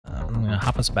I'm gonna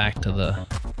hop us back to the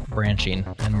branching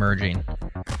and merging,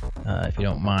 if you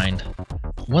don't mind.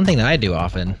 One thing that I do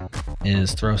often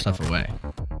is throw stuff away.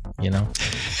 You know,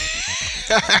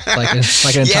 like an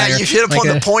entire. Yeah, you've hit upon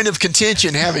the point of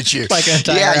contention, haven't you? Like an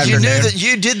entire yeah, you knew acronym. that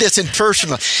you did this in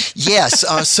personal. Yes,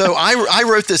 so I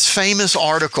wrote this famous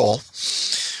article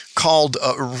called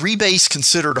 "Rebase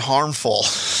Considered Harmful."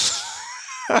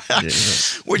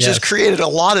 Which has created a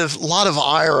lot of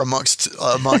ire amongst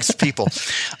people.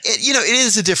 It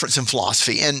is a difference in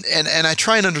philosophy, and I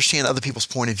try and understand other people's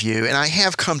point of view, and I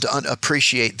have come to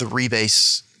appreciate the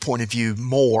rebase point of view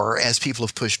more as people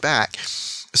have pushed back.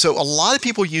 So a lot of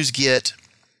people use Git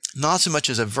not so much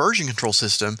as a version control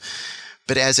system,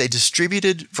 but as a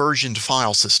distributed versioned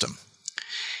file system.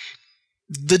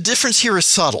 The difference here is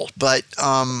subtle, but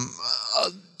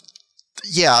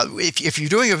yeah, if you're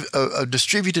doing a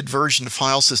distributed version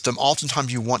file system,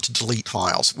 oftentimes you want to delete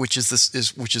files, which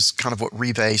is kind of what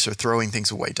rebase or throwing things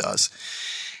away does.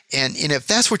 And if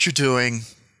that's what you're doing,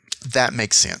 that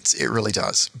makes sense. It really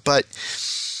does. But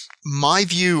my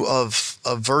view of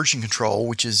version control,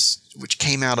 which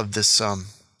came out of this DO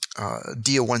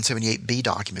 178B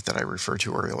document that I referred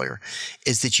to earlier,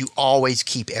 is that you always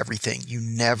keep everything.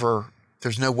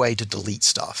 There's no way to delete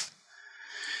stuff.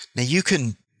 Now you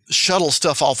can shuttle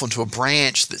stuff off onto a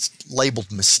branch that's labeled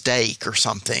mistake or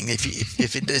something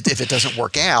if it doesn't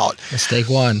work out. Mistake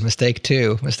 1, mistake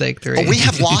 2, mistake 3. Oh, we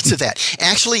have lots of that.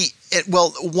 Actually,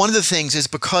 one of the things is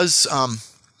because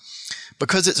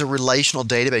it's a relational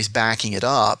database backing it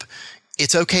up,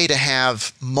 it's okay to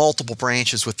have multiple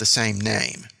branches with the same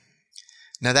name.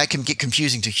 Now that can get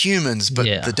confusing to humans, but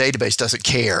the database doesn't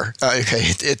care. Okay,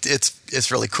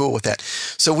 it's really cool with that.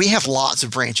 So we have lots of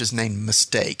branches named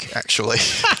mistake, actually.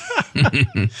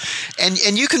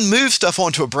 and you can move stuff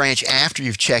onto a branch after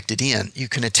you've checked it in. You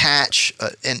can attach,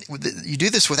 and you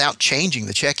do this without changing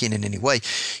the check-in in any way.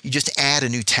 You just add a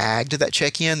new tag to that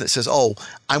check-in that says, oh,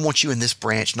 I want you in this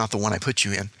branch, not the one I put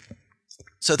you in.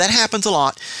 So that happens a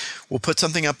lot. We'll put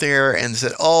something up there and say,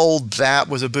 oh, that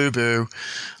was a boo-boo.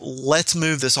 Let's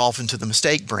move this off into the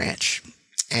mistake branch.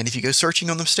 And if you go searching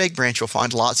on the mistake branch, you'll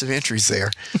find lots of entries there.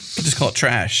 Just call it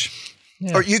trash.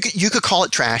 Yeah. Or you could call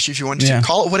it trash if you wanted to.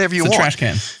 Call it whatever you want. Trash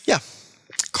can. Yeah.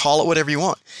 Call it whatever you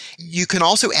want. You can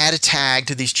also add a tag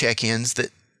to these check-ins that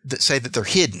say that they're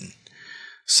hidden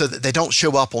so that they don't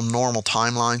show up on normal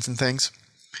timelines and things.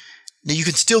 Now, you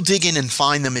can still dig in and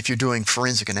find them if you're doing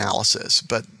forensic analysis,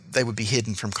 but they would be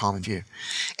hidden from common view.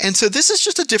 And so this is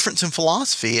just a difference in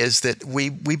philosophy, is that we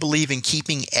believe in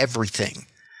keeping everything.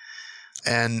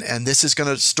 And this is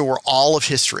going to store all of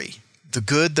history, the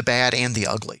good, the bad, and the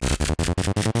ugly.